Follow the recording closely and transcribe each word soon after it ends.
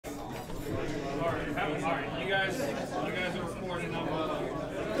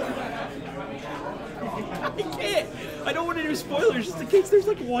through spoilers just in case there's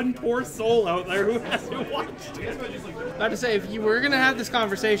like one poor soul out there who hasn't watched it. About to say, if you were gonna have this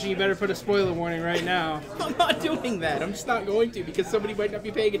conversation, you better put a spoiler warning right now. I'm not doing that. I'm just not going to because somebody might not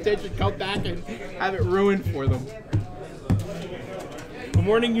be paying attention, come back and have it ruined for them. I'm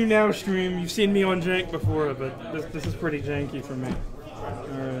warning you now, stream. You've seen me on jank before, but this is pretty janky for me.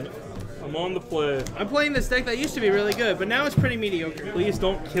 Alright. I'm on the play. I'm playing this deck that used to be really good, but now it's pretty mediocre. Please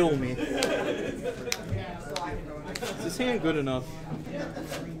don't kill me. Is this hand good enough?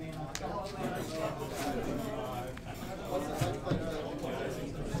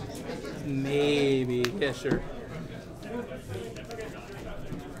 Maybe. Yeah, sure.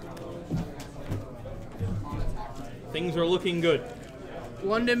 Things are looking good.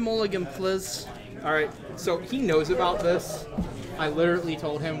 London Mulligan, please. Alright, so he knows about this. I literally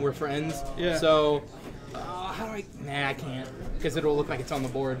told him we're friends. Yeah. So, how do I... Nah, I can't. Because it'll look like it's on the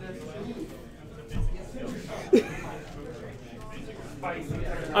board.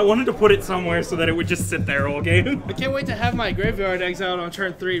 I wanted to put it somewhere so that it would just sit there all game. I can't wait to have my graveyard exiled on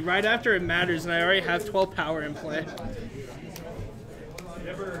turn 3, right after it matters, and I already have 12 power in play.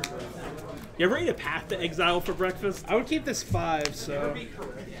 You ever eat a path to exile for breakfast? I would keep this 5, so...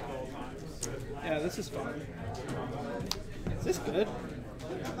 Yeah, this is fine. Is this good?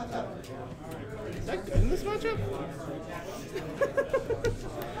 Is that good in this matchup?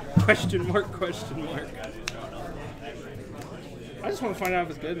 Question mark, question mark. I just want to find out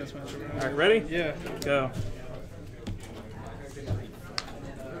if it's good in this matchup. Alright, ready? Yeah. Go.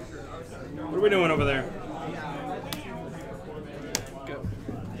 What are we doing over there? Go.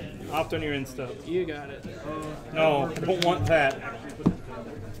 Opt on your insta. You got it. No, I don't want that.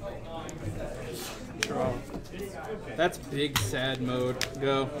 Draw. That's big sad mode.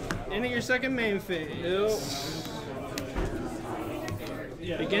 Go. Into your second main phase.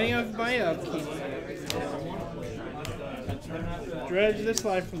 Beginning of my upkeep. Dredge this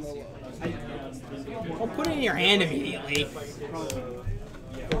life from the low. Well, put it in your hand immediately.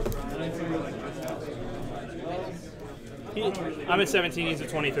 I'm at 17, he's at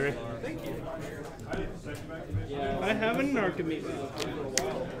 23. I have an Archimedes.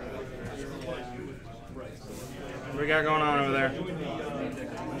 What we got going on over there?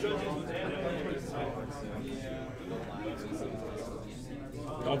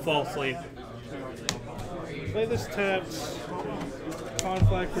 Don't fall asleep. Play this tapped.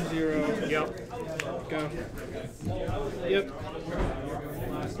 Conflict for 0. Yep. Go. Yep.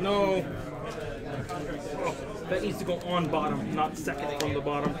 No. Oh, that needs to go on bottom, not second from the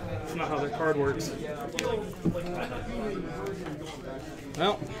bottom. That's not how their card works.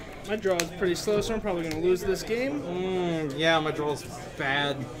 Well, my draw is pretty slow, so I'm probably going to lose this game. Yeah, my draw's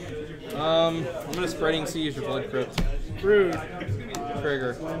bad. I'm gonna Spreading Siege your Blood Crypt. Rude.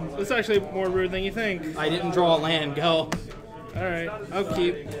 Trigger. That's actually more rude than you think. I didn't draw a land. Go. Alright, I'll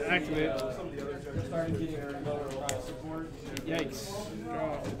keep. Activate. Yikes.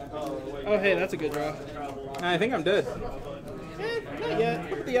 Draw. Oh, hey, that's a good draw. I think I'm dead. Not yet.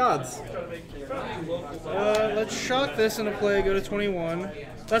 What are the odds? Let's shock this into play, go to 21.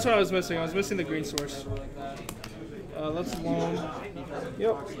 That's what I was missing. I was missing the green source. Let's loan.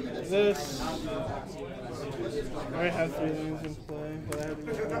 Yep. This. I already have 3 lands in play, but I have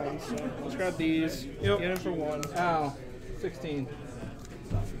to get 1, so let's grab these. Yep. Get in for 1. Ow. 16.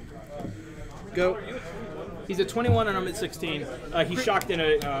 Go. He's at 21 and I'm at 16. He's shocked in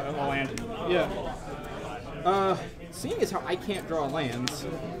a land. Yeah. Seeing as how I can't draw lands,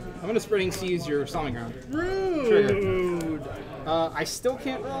 I'm gonna Spreading Siege your Stomping Ground. Rude. I still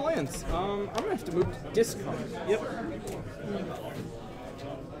can't draw lands. I'm gonna have to move to discard. Yep.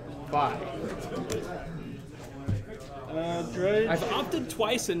 Bye. Dredge. I've opted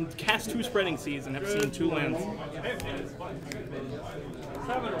twice and cast 2 Spreading Seas and have seen 2 lands.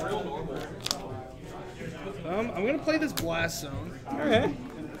 I'm gonna play this Blast Zone. Okay.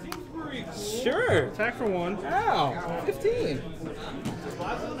 Sure. Attack for 1. Ow. 15.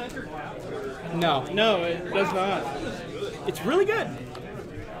 No. No, it does not. It's really good.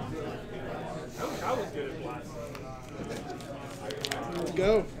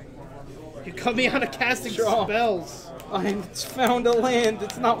 Go. You cut me out of casting Draw. spells. I found a land.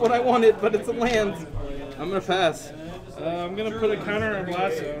 It's not what I wanted, but it's a land. I'm gonna pass. I'm gonna put a counter on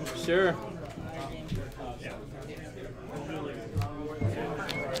Blast Zone. Sure.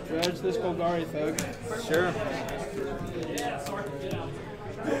 Dredge this Golgari Thug. Sure.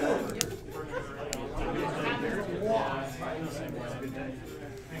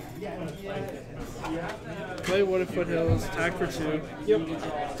 Play Wooded Foothills. Attack for 2. Yep.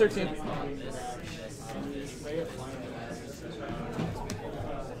 13.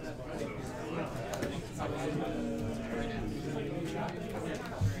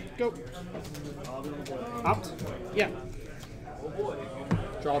 Go. Opt. Yeah.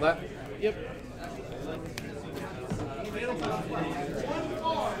 Draw that. Yep.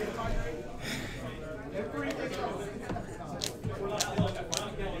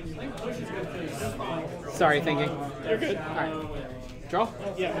 Sorry, thinking. You're good. All right. Draw.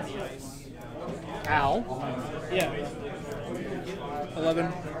 Yeah. Ow. Yeah.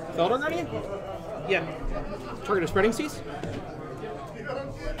 11. Felder Guardian? Yeah. Target of Spreading Seas?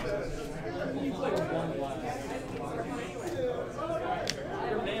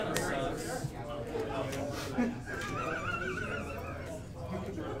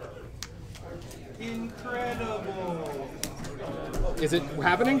 Incredible. Is it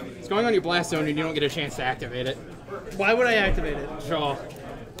happening? It's going on your blast zone and you don't get a chance to activate it. Why would I activate it? Draw.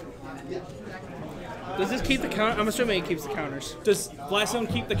 Does this keep the count? I'm assuming it keeps the counters. Does Blast Zone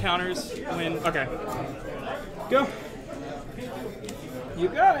keep the counters when... Okay. Go. You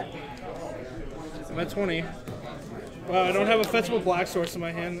got it. I'm at 20. Wow, I don't have a fetchable black source in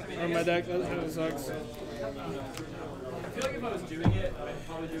my hand or in my deck. That kind of sucks.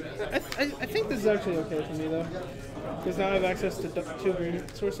 I think this is actually okay for me though, because now I have access to 2 green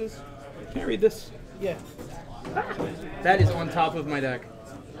sources. Can I read this? Yeah. That is on top of my deck.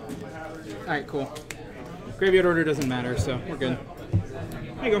 Alright, cool. Graveyard order doesn't matter, so we're good.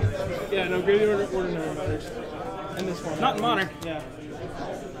 There you go. Yeah, no, graveyard order never matters. And this one. Not in Modern. Yeah.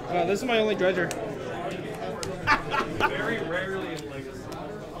 This is my only dredger. Very rarely in Legacy.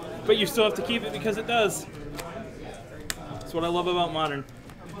 But you still have to keep it because it does. That's what I love about Modern.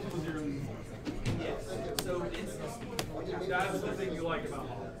 That's the thing you like about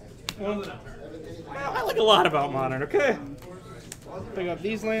Modern. Well, I like a lot about Modern, okay? Pick up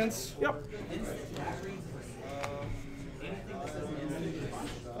these lands. Yep.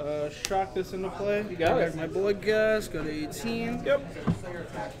 Shock this into play. You got it. My blood gas. Go to 18. Yep.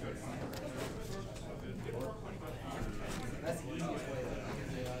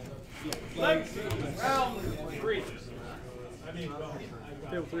 Round 3.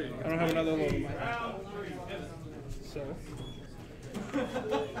 I don't have another load in my hand. So.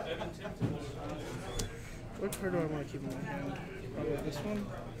 What card do I want to keep in my hand? Probably this one.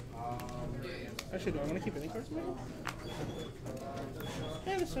 Actually, do I want to keep any cards in my hand?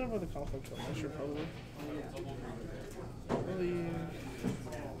 Yeah, the setup of the conflict one. I should probably. Really.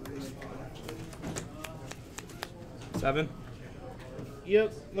 7.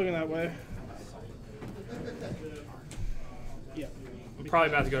 Yep, looking that way. Yeah. I'm probably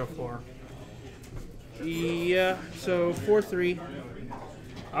about to go to 4. Yeah, so 4-3.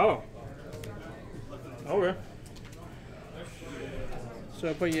 Oh. Okay. So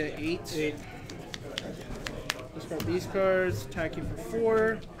I put you at 8. Discard these cards, attack you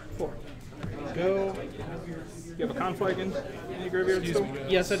for 4. Go. You have a conflict in your graveyard still?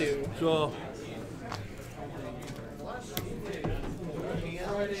 Yes, I do. So,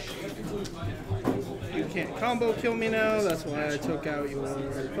 You can't combo kill me now. That's why I took out your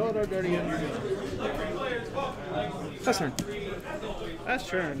Felder Guardian. that's turn. Last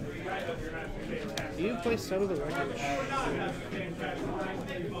turn. You play Settle the Wreckage.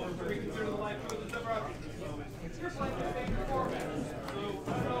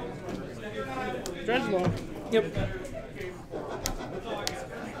 Dredge low. Yep.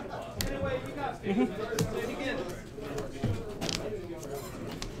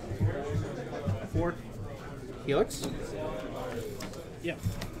 Four. Helix? Yeah.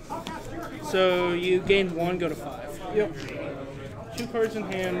 So you gain 1, go to 5. Yep. 2 cards in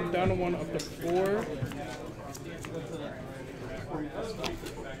hand, down to 1, up to 4.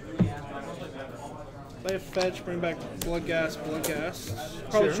 Play a fetch, bring back blood gas, blood gas.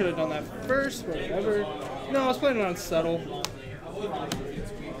 Probably Sure. should have done that first, but whatever. No, I was planning on settle.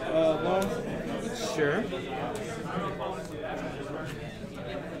 Long. Sure.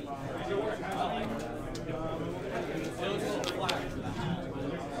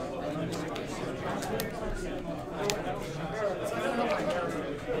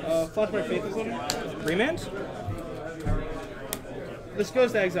 Flashback Faith is on. Remand? This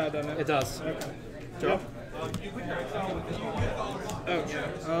goes to exile, doesn't it? It does. Okay. Draw. Yep. Oh,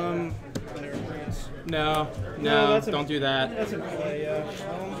 yeah. No, No, that's a- don't do that. That's in play, yeah.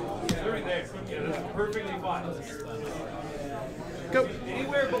 Perfectly fine. Go.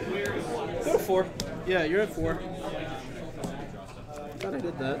 Anywhere but where is one. Go to 4. Yeah, you're at 4. Thought I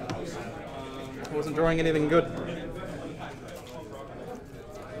did that. I wasn't drawing anything good.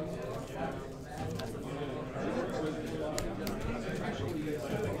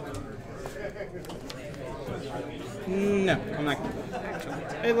 No, I'm not.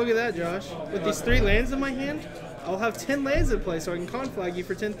 Hey, look at that, Josh. With these 3 lands in my hand, I'll have 10 lands in play so I can conflag you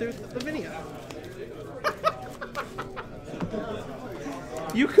for 10 through Lavinia.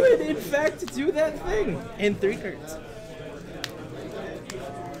 You could, in fact, do that thing. In 3 turns.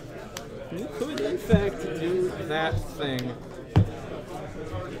 You could, in fact, do that thing.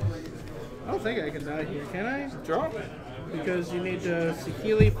 I don't think I can die here, can I? Draw. Because you need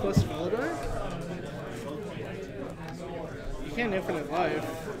Saheeli plus Veladar. You can't infinite life.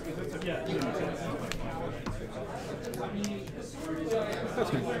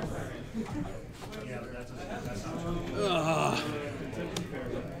 That's me. Ugh.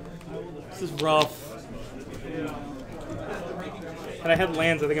 This is rough. Had I had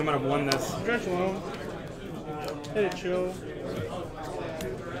lands, I think I might have won this. Dredge low. Hit a chill.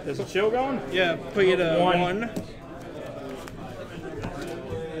 There's a chill going? Yeah, put you to 1.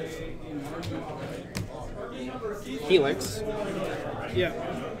 Helix. Yeah.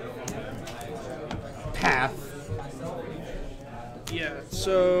 Path. Yeah,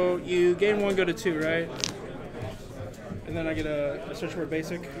 so you gain 1, go to 2, right? And then I get a search for a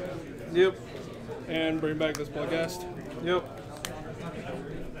basic. Yep. And bring back this Bloodghast. Yep.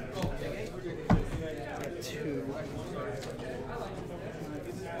 2.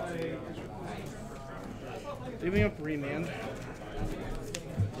 Leaving up Remand. How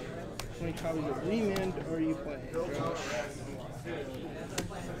many copies of Remand are you playing, Josh?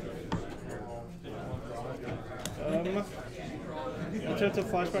 Attempt to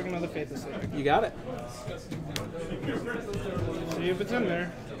flashback another Faithless Leg. You got it. See if it's in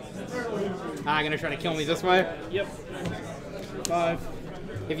there. Ah, gonna try to kill me this way? Yep. 5.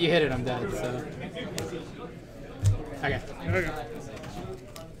 If you hit it, I'm dead, so. Okay. There we go.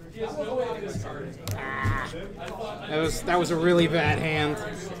 Ah, that was a really bad hand.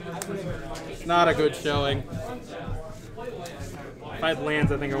 Not a good showing. If I had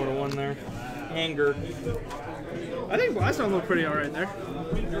lands, I think I would have won there. Anger. I think Blast Zone looked pretty alright there.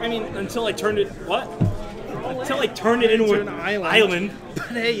 I mean, until I turned it. What? Until I turned it into an island. But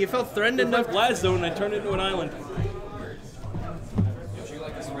hey, you felt threatened With my enough. blast zone, I turned it into an island.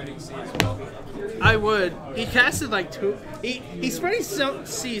 I would. He casted like 2. He spreading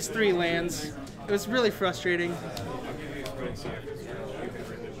seas 3 lands. It was really frustrating.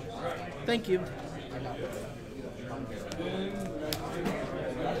 Thank you.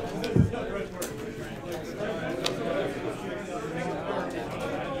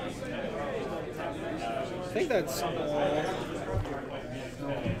 I think that's.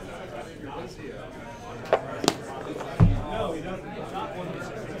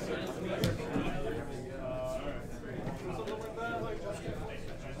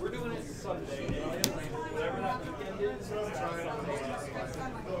 We're doing it Sunday. Whatever that weekend is, try it on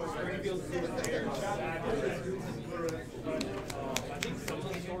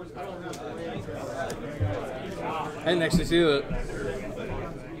I didn't actually see that.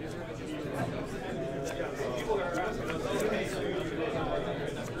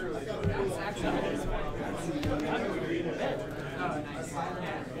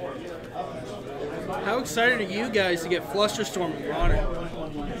 How excited are you guys to get Flusterstorm and Modern?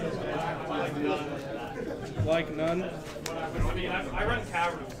 Like none. I run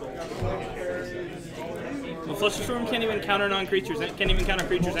Cavern. Well, Flusterstorm can't even counter non-creatures. It can't even counter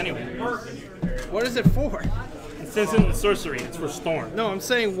creatures anyway. What is it for? It's instant and sorcery. It's for Storm. No, I'm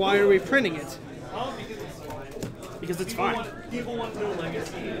saying why are we printing it? Because it's fine. People want to know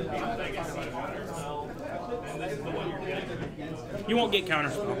Legacy. You won't get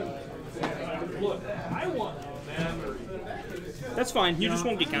counterspell. Look, I want memory. That's fine. You just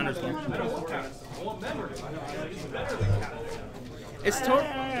won't get counterspell. I want memory. It's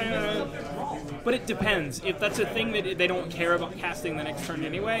But it depends. If that's a thing that they don't care about casting the next turn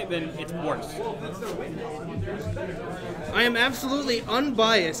anyway, then it's worse. I am absolutely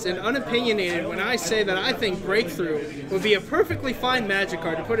unbiased and unopinionated when I say that I think Breakthrough would be a perfectly fine Magic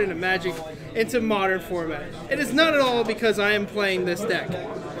card to put into Modern format. It is not at all because I am playing this deck.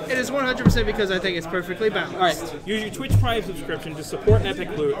 It is 100% because I think it's perfectly balanced. Alright, use your Twitch Prime subscription to support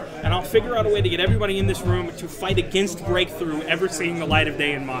Epic Loot, and I'll figure out a way to get everybody in this room to fight against Breakthrough ever seeing the light of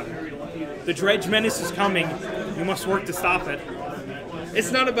day in Modern. The Dredge Menace is coming. You must work to stop it.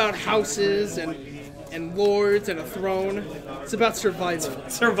 It's not about houses and lords and a throne. It's about survival.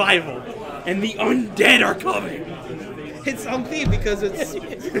 Survival. And the undead are coming. It's on me because it's...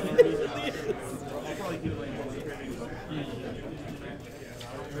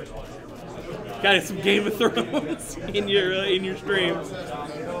 Got some Game of Thrones in your streams.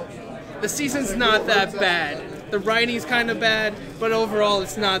 The season's not that bad. The writing's kind of bad, but overall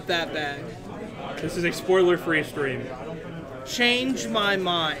it's not that bad. This is a spoiler-free stream. Change my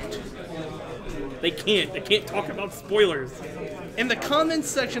mind. They can't. They can't talk about spoilers. In the comments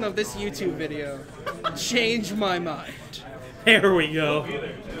section of this YouTube video, change my mind. There we go.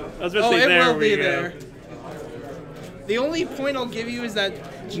 I was about to say, It there will we be go. there. The only point I'll give you is that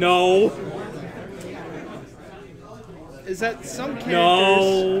No. some characters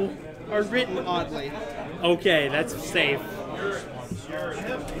No. are written oddly. Okay, that's safe.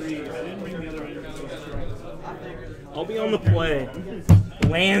 I'll be on the play.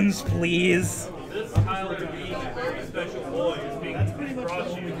 Lands, please. This Tyler B special boy is being brought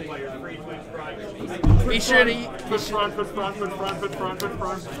to you by your free Twitch Prime. Be sure to Foot front.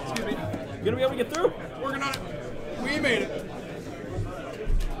 Excuse me. You gonna be able to get through? Working on it. We made it.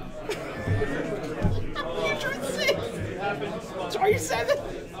 Try your 7.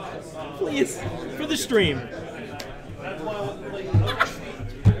 Please. For the stream.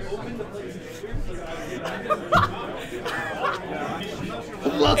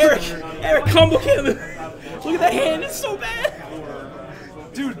 Eric, combo cam. Look at that hand, it's so bad.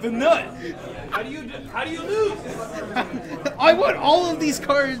 Dude, the nut. How do you lose? I want all of these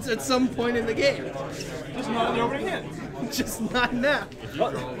cards at some point in the game. Just not in the opening hand. Just not now.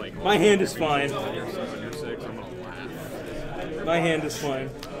 My hand is fine. My hand is fine.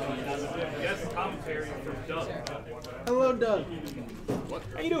 Yes, commentary from Doug. Hello, Doug.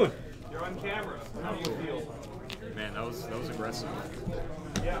 How you doing? You're on camera. How do you feel? Man, that was aggressive.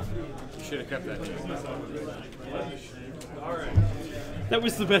 Yeah. You should have kept that. All right. That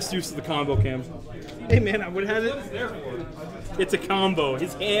was the best use of the combo cam. Hey man, I would have What it. is there for? It's a combo.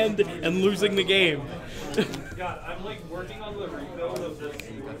 His hand and losing the game. God, I'm like working on the rebuild of this.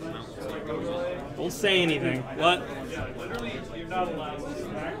 Don't say anything. What? Yeah, literally, you're not allowed to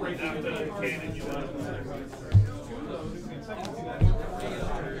smack right after the cannon you left.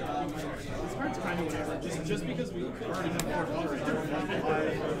 Just because we already have more colors.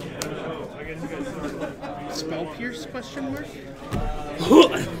 I guess you guys started. Spell pierce question mark?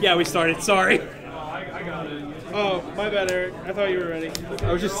 Yeah, we started. Sorry. I got it. Oh, my bad, Eric. I thought you were ready.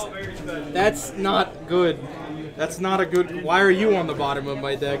 I was just. That's not good. That's not a good. Why are you on the bottom of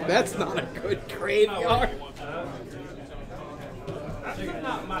my deck? That's not a good graveyard. That's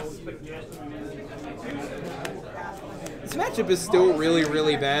not my spaghetti. This matchup is still really,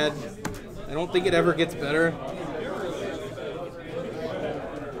 really bad. I don't think it ever gets better.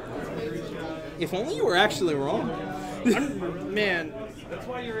 If only you were actually wrong. Man, That's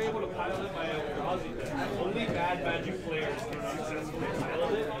why you're able to pilot my Eldrazi deck. Only bad Magic players can successfully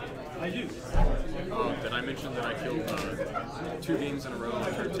pilot it. I do. Did I mention that I killed 2 games in a row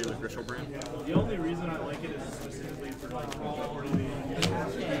on turn 2 with Grishelbrand? The only reason I like it is specifically for like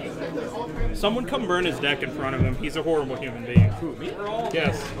Someone come burn his deck in front of him. He's a horrible human being. Who, me?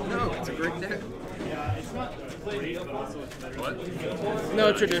 Yes. No, it's a great deck. What?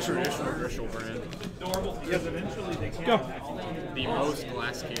 no traditional. Traditional Grishelbrand. because eventually they can't. Go. The most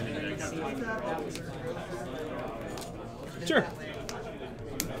glass cannon deck ever. Sure.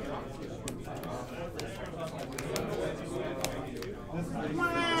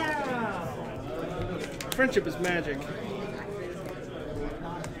 Friendship is magic.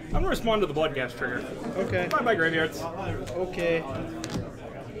 I'm gonna respond to the blood gas trigger. Okay. Bye bye graveyards. Okay.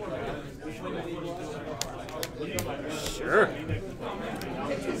 Sure.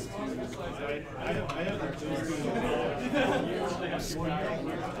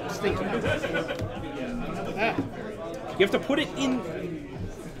 Stinky. Ah. You have to put it in.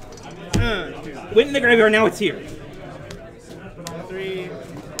 Went in the graveyard. Now it's here. 3,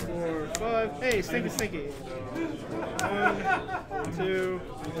 4, 5. Hey, stinky, stinky. 1, 2,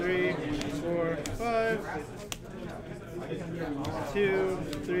 3, 4, 5. 2,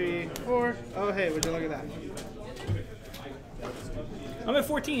 3, 4. Oh, hey, would you look at that? I'm at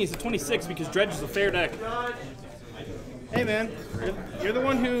 14. He's at 26 because Dredge is a fair deck. Hey, man. You're the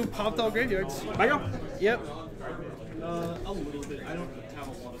one who popped all graveyards. I go. Yep. A little bit. I don't have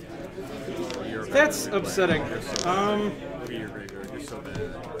a lot of. That's upsetting. Look at your graveyard. You're so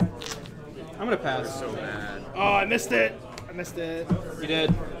bad. I'm gonna pass. So bad. Oh, I missed it. I missed it. You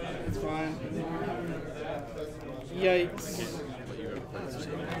did. It's fine. Yikes. But you have plans to say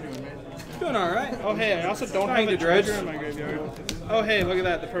that. Doing all right. Oh, hey, I also don't Trying have a to dredge. treasure in my graveyard. Oh, hey, look at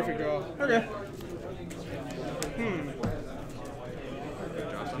that. The perfect draw. Okay.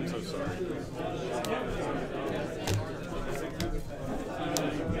 Josh, I'm so sorry.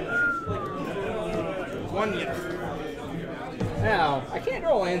 One yet. Now, I can't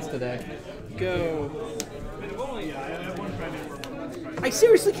draw lands today. Go. I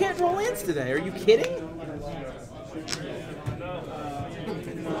seriously can't draw lands today. Are you kidding?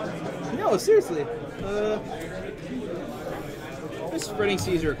 No, seriously. Spreading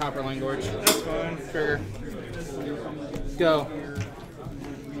Seas or Copperline Gorge. That's fine. Trigger. Go.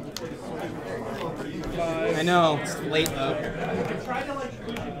 5. I know, it's late though.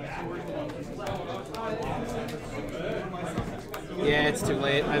 Yeah, it's too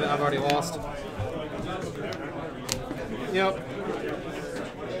late. I've already lost. Yep.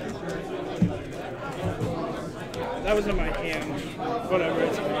 That was in my hand. Whatever.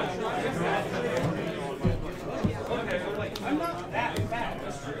 It's fine.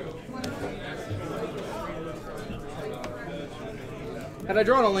 Had I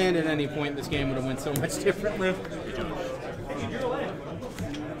drawn a land at any point, this game would have went so much differently.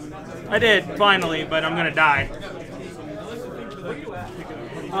 I did, finally, but I'm gonna die.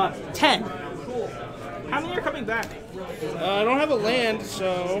 10. How many are coming back? I don't have a land,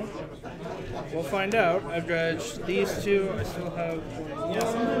 so we'll find out. I've dredged these two. I still have one.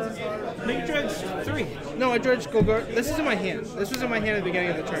 No, you dredged 3. No, I dredged Golgari. This is in my hand. This was in my hand at the beginning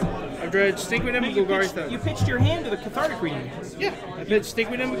of the turn. I've dredged Stinkweed and You Golgari pitched, Thug. you pitched your hand to the Cathartic Reading. Yeah, I pitched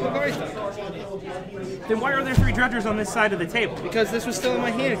Stinkweed and Golgari Thug. Then why are there 3 dredgers on this side of the table? Because this was still in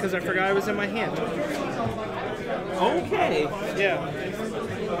my hand, because I forgot it was in my hand. Okay. Yeah.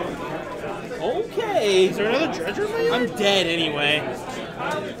 Okay. Is there another dredger in my yard? I'm dead anyway.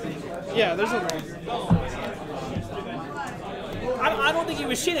 Yeah, there's a land. I don't think he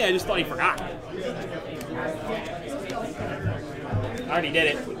was shitty, I just thought he forgot. I already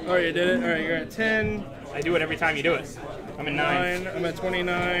did it. Oh, you did it? Alright, you're at 10. I do it every time you do it. I'm at 9. 9. I'm at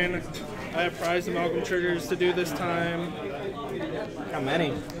 29. I have prize amalgam triggers to do this time. How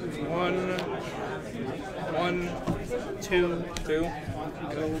many? 1, 2. 2.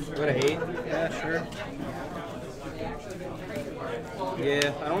 What a 8. Yeah, sure.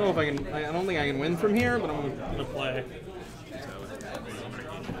 Yeah, I don't know if I can. I don't think I can win from here, but I'm gonna play.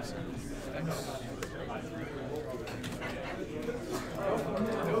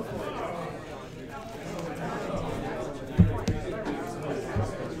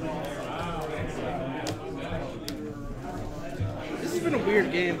 This has been a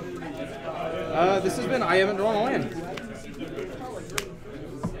weird game. This has been. I haven't drawn a land.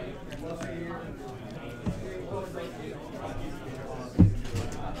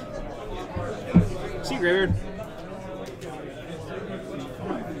 See, graveyard.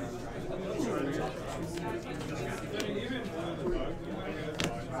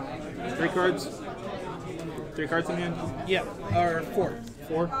 Three cards. 3 cards in hand. Yeah, or 4.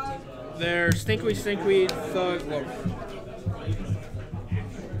 4. They're Stinkweed, Thug, Lower.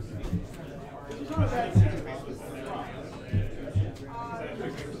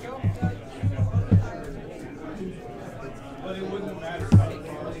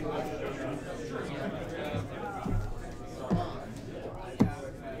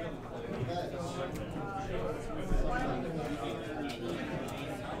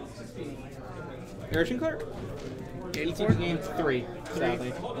 Airship Clerk? 84? Game 3,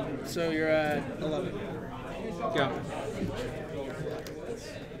 sadly. So you're at 11. Go.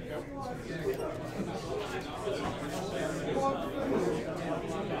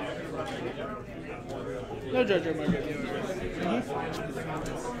 No judge my review.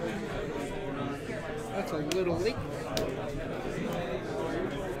 That's a little leak.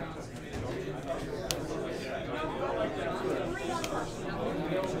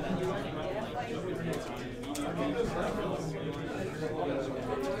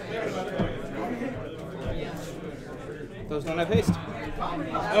 Those don't have haste.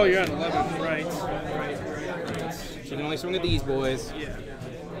 Oh, you're at 11. Right. She can only swing at these boys. Yeah.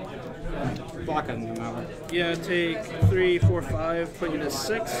 Block doesn't even matter. Yeah, take 3, 4, 5, put you to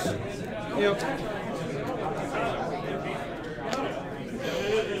 6. Yep.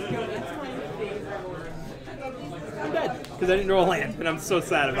 I'm dead. Because I didn't draw a land, and I'm so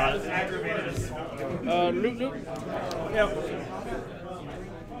sad about it. Loop, loop. Yep.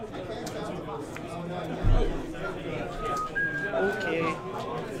 Okay.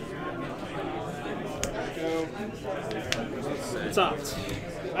 Go. It's up.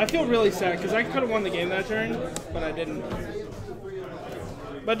 I feel really sad because I could have won the game that turn, but I didn't.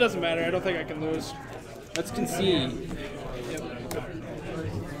 But it doesn't matter. I don't think I can lose. Let's concede. Yep.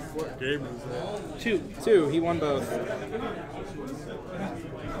 What game is that? 2. 2. He won both.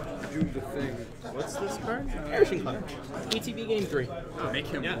 Do the thing. What's this card? Airship Clerk. ETB game 3. Make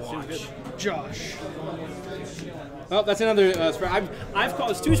him watch. Josh. Well, that's another spread. I've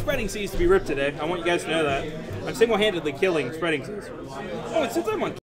caused 2 spreading seas to be ripped today. I want you guys to know that. I'm single-handedly killing spreading seas. Oh, and since I'm on